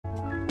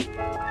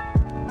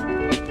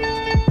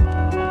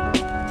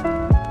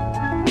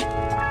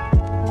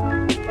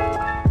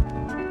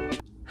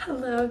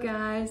Hello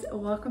guys,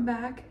 welcome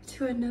back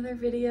to another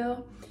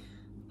video.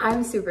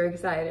 I'm super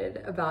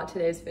excited about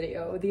today's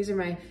video. These are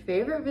my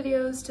favorite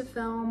videos to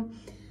film.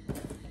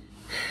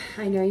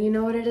 I know you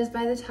know what it is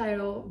by the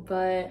title,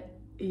 but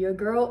your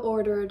girl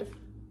ordered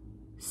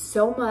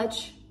so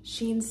much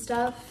Shein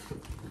stuff.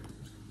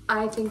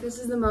 I think this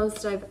is the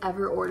most I've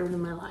ever ordered in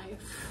my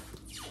life.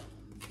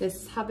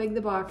 This is how big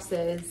the box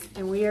is,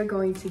 and we are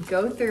going to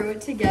go through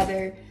it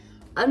together,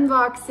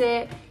 unbox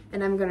it,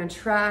 and I'm gonna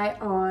try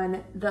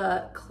on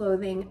the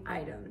clothing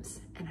items.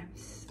 And I'm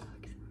so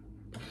excited.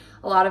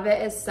 A lot of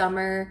it is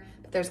summer,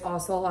 but there's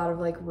also a lot of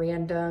like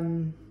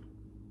random,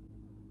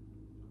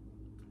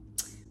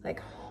 like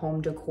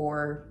home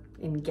decor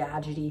and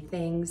gadgety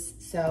things.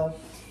 So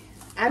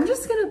I'm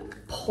just gonna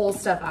pull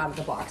stuff out of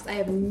the box. I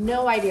have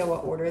no idea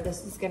what order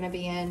this is gonna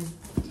be in,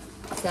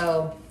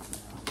 so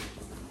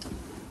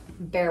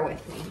bear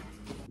with me.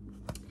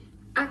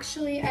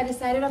 Actually, I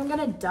decided I'm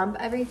gonna dump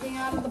everything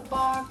out of the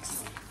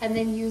box and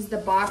then use the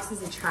box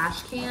as a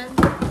trash can.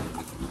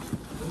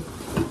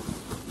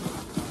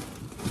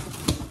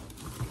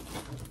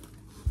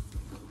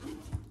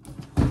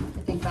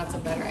 I think that's a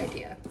better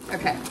idea.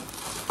 Okay,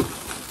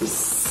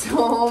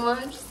 so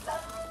much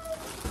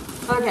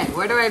stuff. Okay,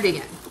 where do I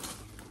begin?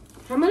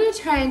 I'm gonna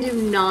try and do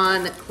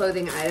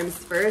non-clothing items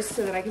first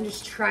so that I can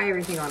just try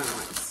everything on at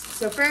once.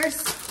 So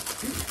first,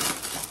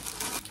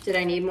 did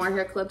I need more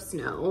hair clips?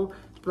 No.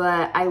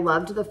 But I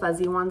loved the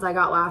fuzzy ones I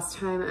got last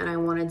time and I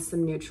wanted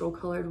some neutral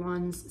colored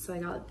ones. So I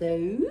got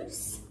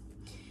those.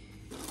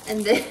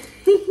 And then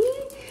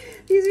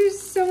these are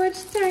so much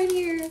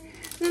tinier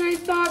than I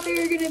thought they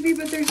were gonna be,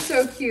 but they're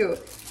so cute.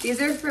 These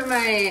are for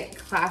my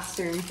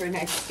classroom for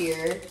next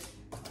year.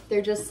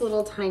 They're just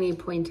little tiny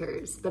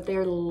pointers, but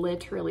they're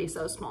literally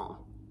so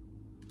small.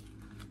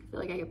 I feel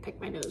like I could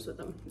pick my nose with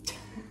them.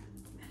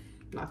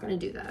 I'm not gonna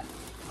do that.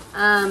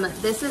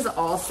 This is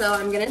also,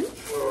 I'm gonna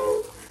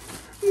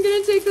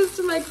take this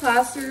to my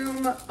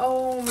classroom.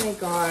 Oh my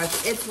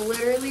gosh. It's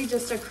literally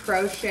just a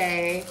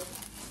crochet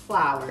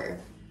flower,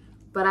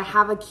 but I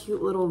have a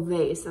cute little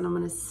vase and I'm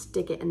gonna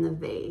stick it in the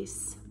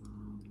vase.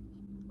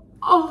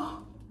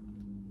 Oh,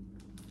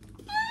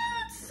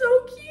 it's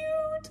so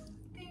cute.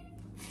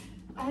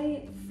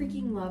 I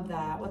freaking love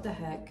that. What the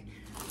heck?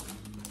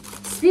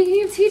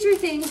 Speaking of teacher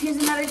things, here's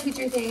another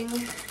teacher thing.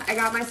 I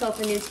got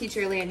myself a new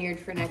teacher lanyard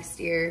for next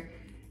year,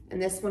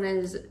 and this one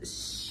is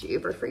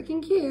super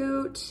freaking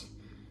cute.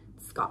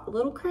 It's got a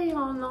little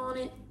crayon on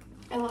it.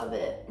 I love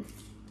it.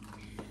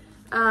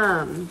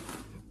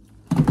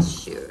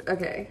 Shoot,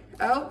 okay.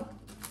 Oh,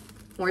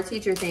 more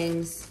teacher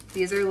things.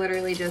 These are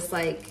literally just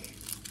like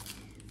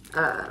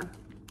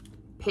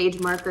page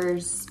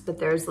markers, but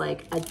there's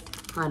like a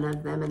ton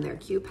of them and they're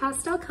cute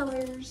pastel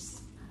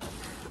colors.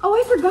 Oh,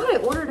 I forgot I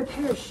ordered a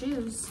pair of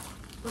shoes.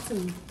 What's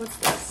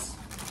this?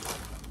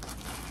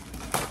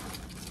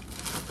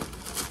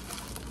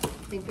 I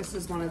think this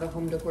is one of the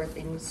home decor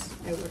things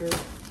I ordered.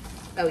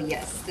 Oh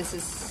yes, this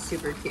is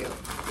super cute.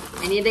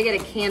 I need to get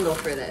a candle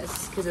for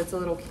this because it's a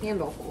little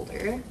candle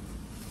holder.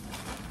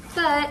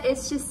 But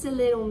it's just a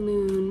little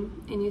moon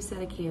and you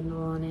set a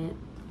candle on it.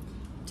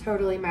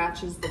 Totally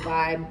matches the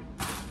vibe.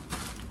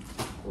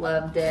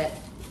 Loved it.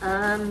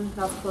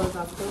 That's closed,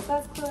 that's closed,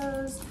 that's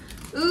closed.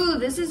 Ooh,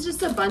 this is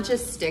just a bunch of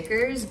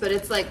stickers, but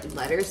it's like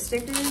letter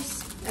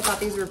stickers. I thought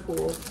these were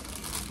cool.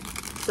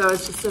 So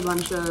it's just a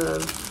bunch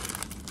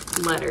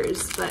of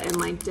letters, but in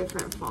like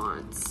different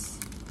fonts.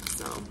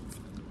 So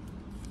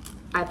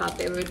I thought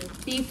they would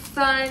be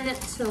fun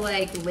to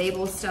like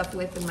label stuff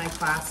with in my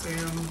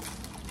classroom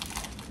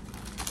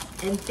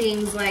and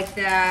things like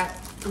that.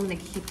 I'm gonna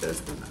keep those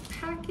in the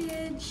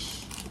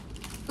package.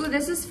 Ooh,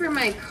 this is for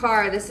my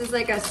car. This is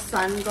like a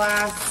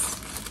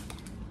sunglass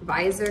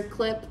visor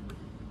clip.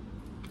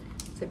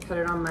 So I put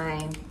it on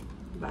my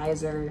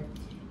visor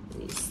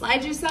and you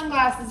slide your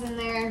sunglasses in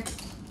there.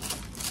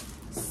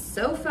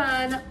 So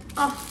fun.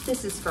 Oh,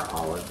 this is for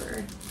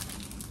Oliver.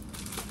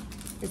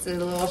 It's a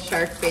little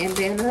shark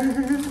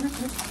bandana.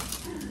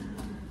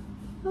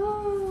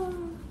 Oh,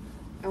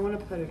 I want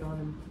to put it on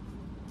him.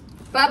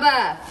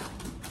 Bubba,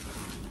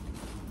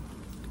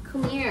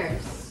 come here.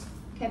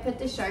 Can I put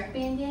the shark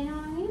bandana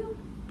on you?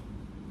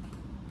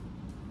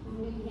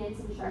 You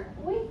handsome shark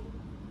boy.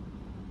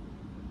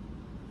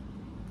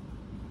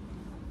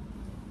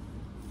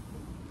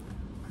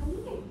 Come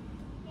here.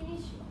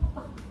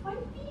 Why are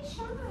you being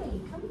shy?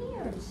 Come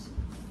here.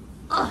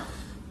 Oh.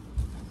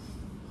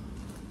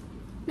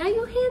 Now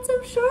you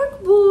handsome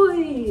shark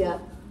boy.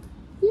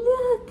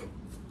 Look.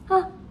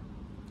 Huh.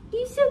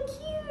 You're so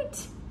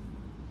cute.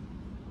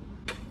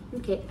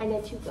 Okay, I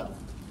let you go.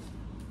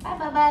 Bye,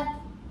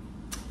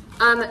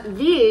 Bubba.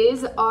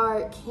 These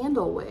are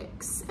candle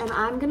wicks, and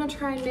I'm gonna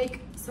try and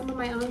make some of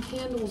my own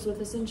candles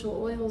with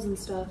essential oils and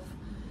stuff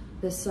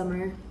this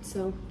summer.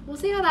 So we'll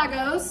see how that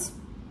goes,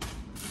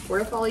 or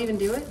if I'll even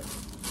do it.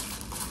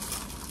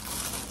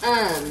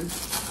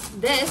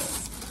 This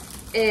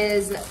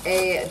is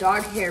a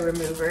dog hair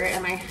remover,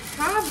 and I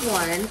have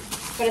one,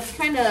 but it's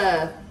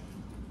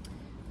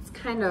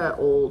kind of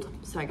old,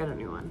 so I got a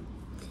new one.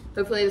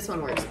 Hopefully this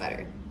one works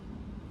better.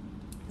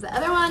 The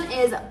other one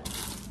is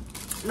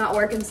not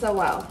working so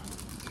well.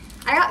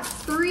 I got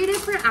 3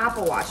 different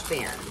Apple Watch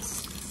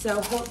bands.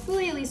 So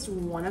hopefully at least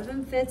one of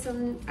them fits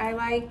and I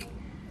like.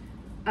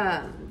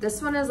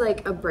 This one is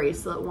like a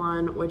bracelet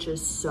one, which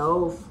is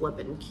so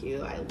flippin'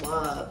 cute. I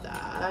love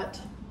that.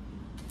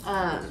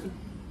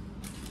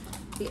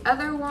 The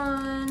other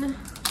one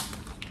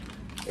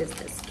is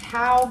this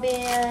cow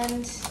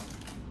band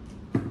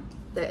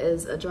that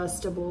is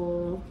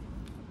adjustable.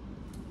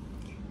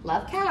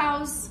 Love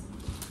cows.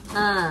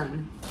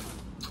 And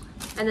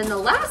then the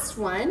last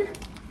one,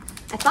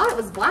 I thought it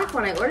was black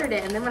when I ordered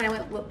it, and then when I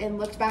went and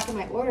looked back in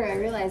my order, I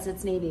realized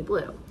it's navy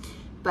blue.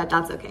 But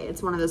that's okay,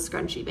 it's one of those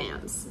scrunchy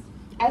bands.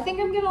 I think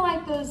I'm gonna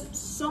like those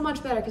so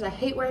much better because I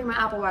hate wearing my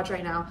Apple Watch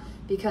right now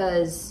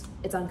because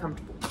it's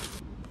uncomfortable.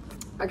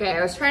 Okay,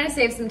 I was trying to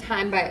save some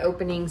time by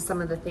opening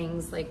some of the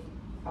things like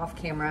off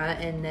camera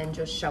and then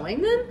just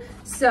showing them.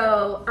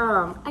 So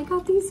I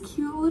got these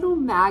cute little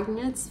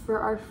magnets for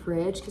our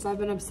fridge because I've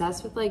been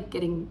obsessed with like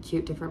getting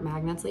cute different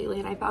magnets lately,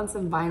 and I found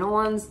some vinyl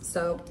ones.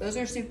 So those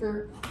are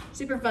super,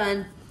 super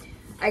fun.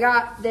 I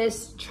got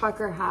this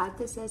trucker hat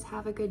that says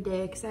have a good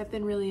day because I've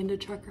been really into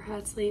trucker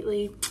hats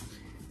lately.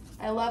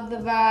 I love the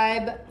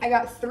vibe. I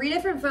got 3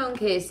 different phone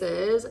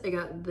cases. I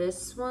got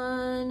this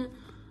one,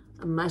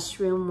 a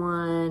mushroom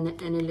one,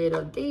 and a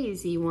little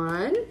daisy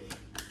one.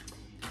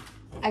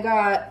 I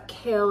got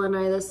Kale and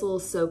I this little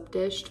soap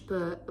dish to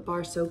put a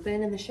bar soap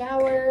in the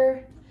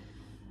shower.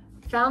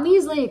 Found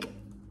these like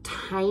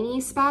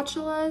tiny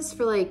spatulas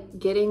for like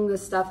getting the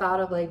stuff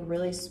out of like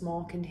really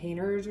small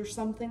containers or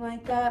something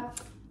like that.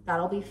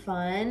 That'll be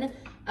fun.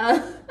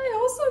 I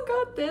also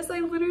got this. I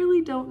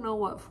literally don't know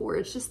what for.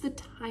 It's just the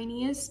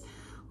tiniest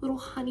little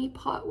honey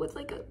pot with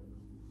like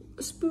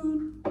a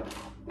spoon.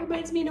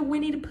 Reminds me of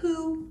Winnie the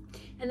Pooh.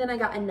 And then I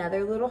got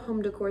another little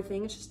home decor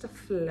thing. It's just a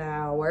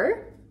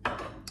flower.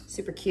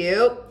 Super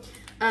cute.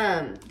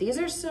 These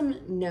are some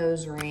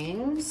nose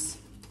rings.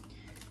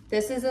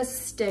 This is a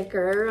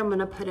sticker I'm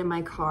gonna put in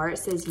my car. It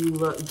says you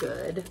look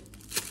good.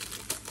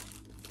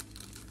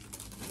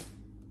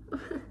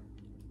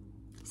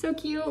 So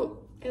cute.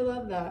 I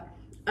love that.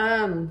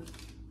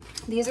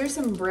 These are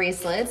some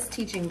bracelets,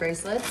 teaching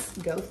bracelets.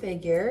 Go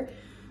figure.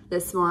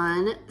 This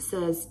one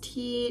says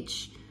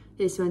teach.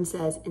 This one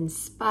says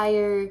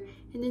inspire.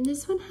 And then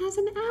this one has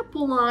an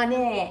apple on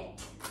it.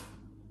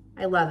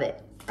 I love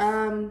it.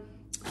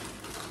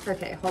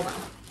 Okay, hold on.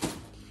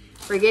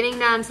 We're getting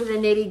down to the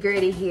nitty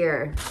gritty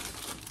here.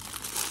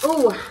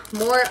 Oh,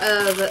 more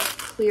of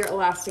clear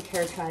elastic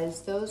hair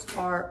ties. Those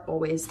are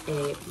always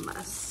a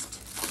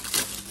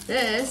must.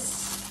 This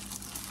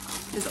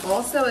is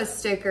also a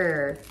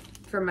sticker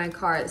for my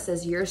car. It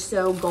says, you're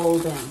so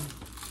golden.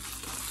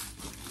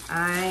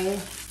 I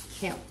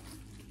can't.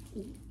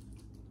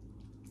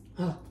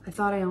 Oh, I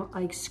thought I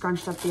like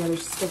scrunched up the other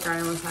sticker.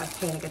 I almost had a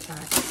panic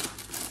attack.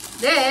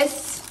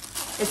 This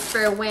is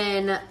for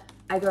when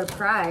I go to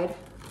Pride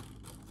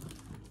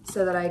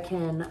so that I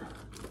can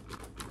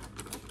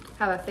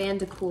have a fan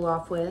to cool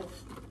off with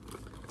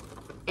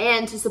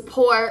and to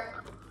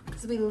support,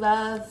 because we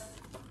love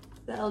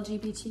the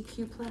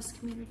LGBTQ plus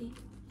community.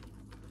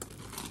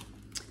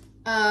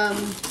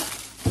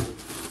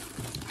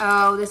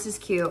 Oh, this is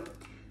cute.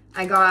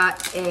 I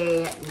got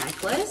a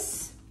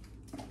necklace.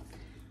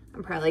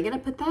 I'm probably gonna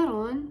put that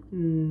on.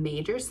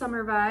 Major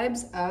summer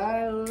vibes.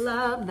 I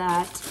love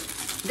that.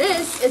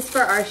 This is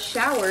for our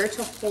shower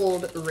to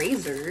hold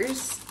razors.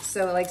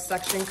 So like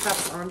suction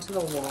cups onto the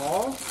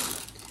wall.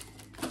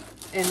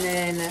 And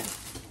then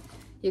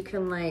you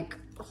can like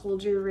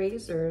hold your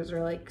razors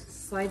or like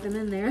slide them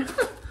in there.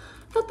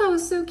 I thought that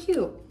was so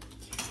cute.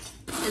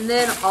 And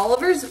then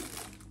Oliver's,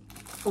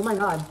 oh my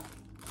God.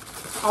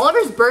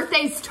 Oliver's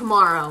birthday's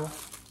tomorrow.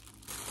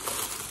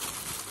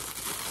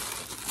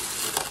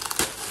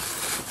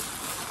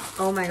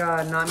 Oh my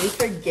God, not me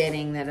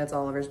forgetting that it's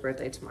Oliver's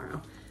birthday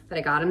tomorrow. But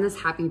I got him this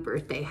happy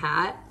birthday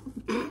hat.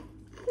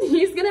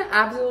 He's gonna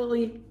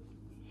absolutely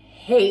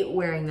hate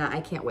wearing that.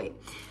 I can't wait.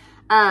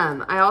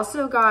 I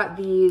also got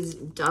these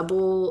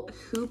double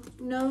hoop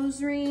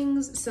nose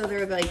rings. So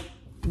they're like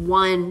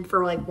one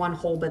for like one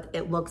hole, but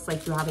it looks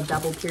like you have a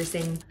double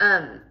piercing.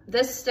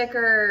 This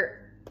sticker,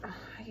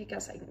 I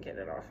guess I can get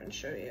it off and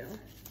show you.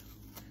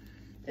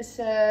 It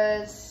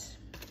says,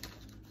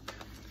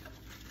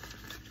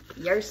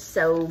 you're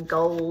so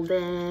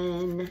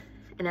golden.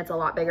 And it's a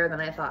lot bigger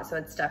than I thought, so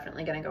it's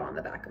definitely gonna go on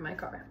the back of my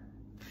car.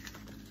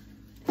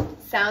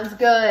 Sounds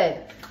good.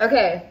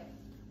 Okay,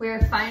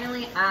 we're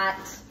finally at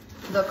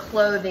the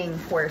clothing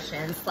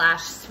portion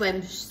slash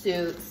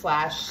swimsuit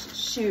slash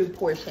shoe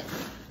portion.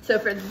 So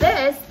for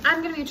this,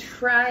 I'm gonna be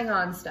trying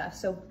on stuff.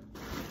 So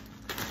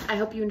I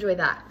hope you enjoy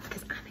that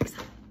because I'm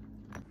excited.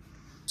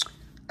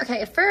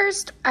 Okay,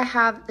 first I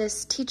have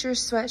this teacher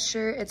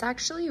sweatshirt. It's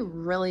actually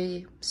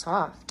really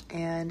soft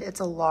and it's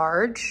a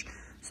large.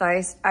 So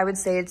I would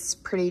say it's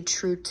pretty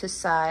true to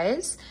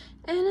size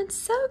and it's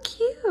so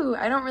cute.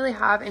 I don't really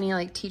have any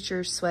like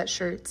teacher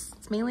sweatshirts.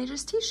 It's mainly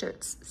just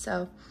t-shirts.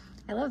 So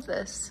I love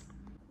this.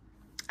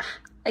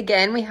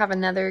 Again, we have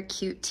another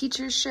cute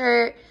teacher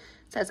shirt.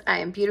 It says, I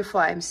am beautiful,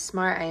 I am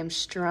smart, I am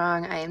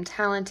strong, I am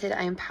talented,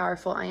 I am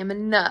powerful, I am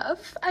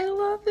enough. I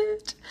love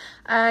it.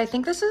 I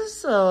think this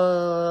is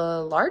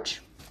a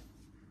large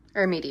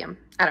or medium.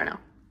 I don't know.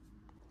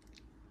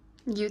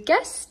 You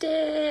guessed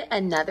it.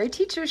 Another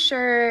teacher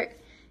shirt.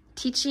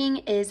 Teaching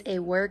is a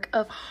work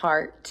of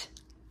heart.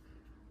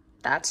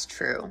 That's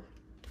true.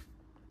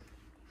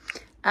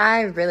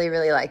 I really,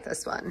 really like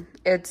this one.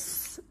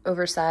 It's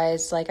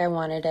oversized like I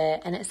wanted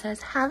it, and it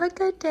says, have a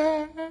good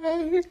day.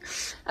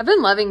 I've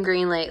been loving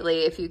green lately,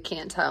 if you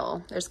can't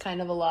tell. There's kind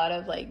of a lot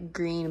of like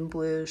green and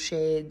blue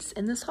shades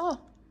in this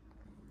haul.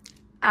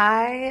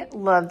 I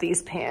love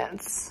these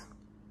pants.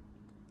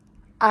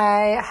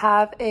 I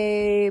have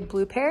a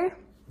blue pair,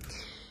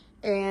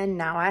 and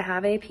now I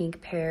have a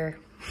pink pair.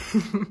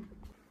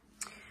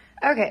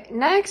 Okay,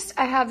 next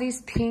I have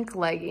these pink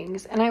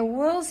leggings, and I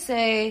will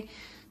say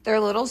they're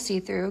a little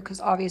see-through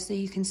because obviously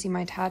you can see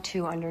my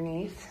tattoo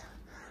underneath,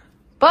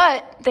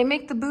 but they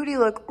make the booty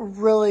look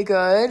really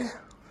good.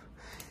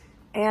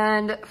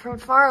 And from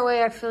far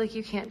away, I feel like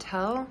you can't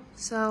tell.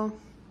 So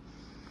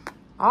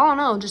I don't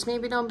know, just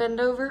maybe don't bend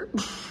over.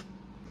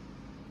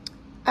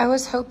 I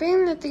was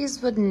hoping that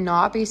these would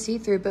not be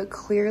see-through, but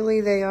clearly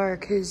they are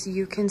because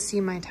you can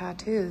see my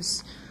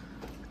tattoos.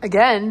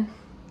 Again,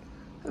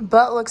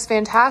 butt looks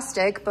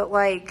fantastic, but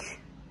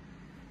like,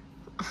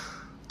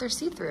 they're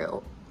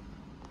see-through.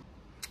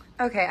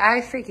 Okay, I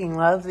freaking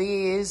love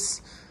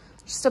these.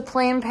 Just a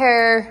plain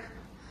pair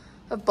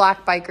of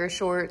black biker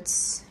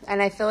shorts.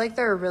 And I feel like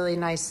they're a really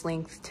nice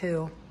length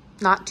too.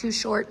 Not too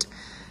short,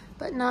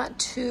 but not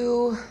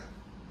too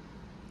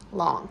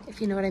long,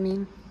 if you know what I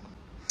mean.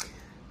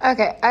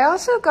 Okay, I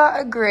also got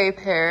a gray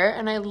pair,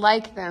 and I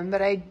like them,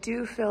 but I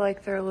do feel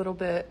like they're a little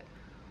bit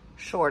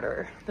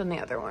shorter than the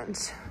other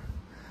ones.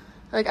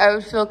 Like, I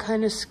would feel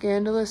kind of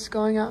scandalous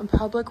going out in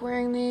public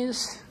wearing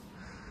these.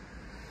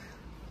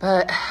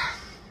 But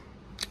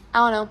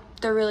I don't know,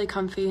 they're really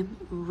comfy,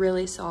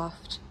 really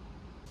soft.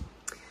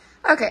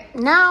 Okay,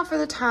 now for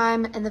the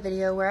time in the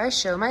video where I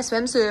show my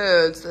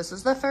swimsuits. This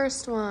is the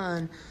first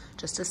one,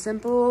 just a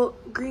simple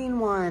green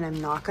one.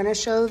 I'm not gonna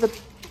show the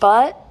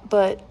butt,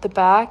 but the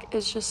back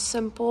is just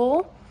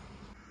simple.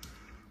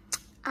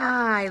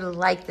 I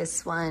like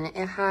this one.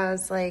 It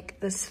has like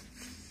this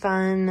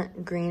fun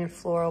green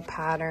floral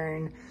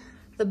pattern.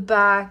 The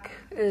back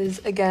is,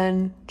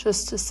 again,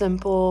 just a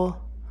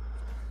simple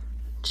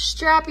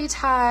strappy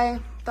tie,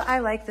 but I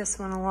like this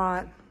one a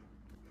lot.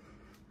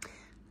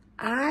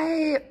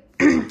 I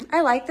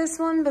like this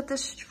one, but the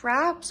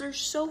straps are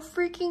so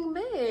freaking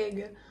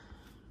big.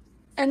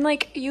 And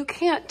like, you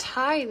can't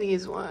tie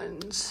these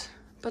ones,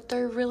 but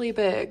they're really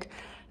big.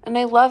 And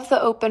I love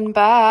the open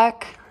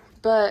back,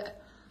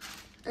 but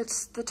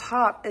the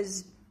top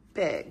is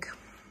big.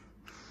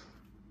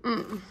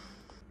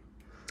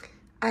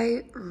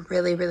 I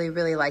really, really,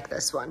 really like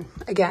this one.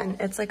 Again,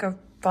 it's like a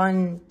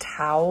fun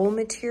towel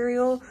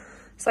material,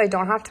 so I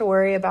don't have to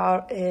worry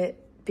about it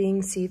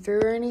being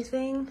see-through or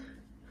anything.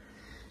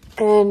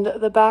 And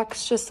the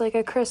back's just like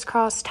a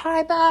crisscross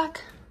tie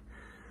back.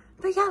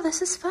 But yeah,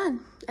 this is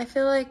fun. I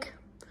feel like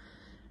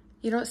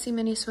you don't see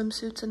many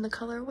swimsuits in the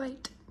color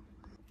white.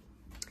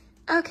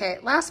 Okay,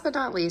 last but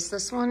not least,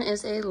 this one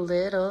is a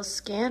little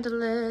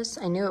scandalous.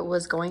 I knew it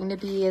was going to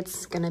be.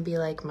 It's gonna be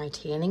like my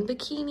tanning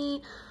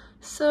bikini.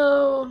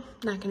 So I'm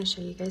not gonna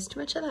show you guys too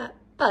much of that,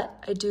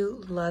 but I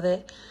do love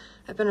it.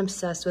 I've been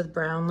obsessed with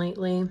brown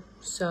lately,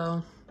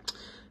 so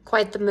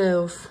quite the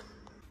move.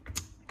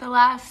 The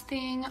last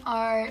thing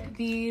are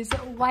these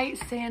white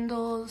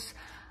sandals.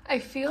 I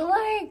feel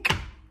like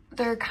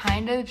they're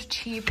kind of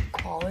cheap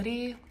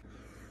quality,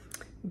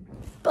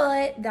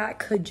 but that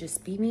could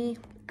just be me.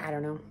 I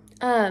don't know.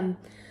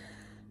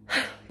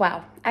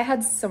 Wow, I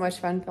had so much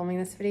fun filming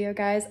this video,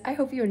 guys. I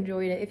hope you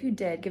enjoyed it. If you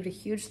did, give it a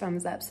huge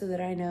thumbs up so that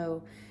I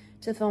know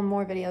to film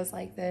more videos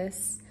like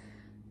this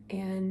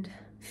and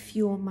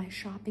fuel my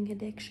shopping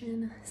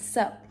addiction.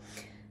 So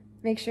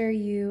make sure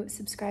you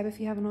subscribe if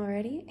you haven't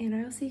already, and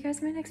I will see you guys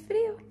in my next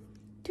video.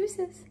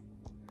 Deuces.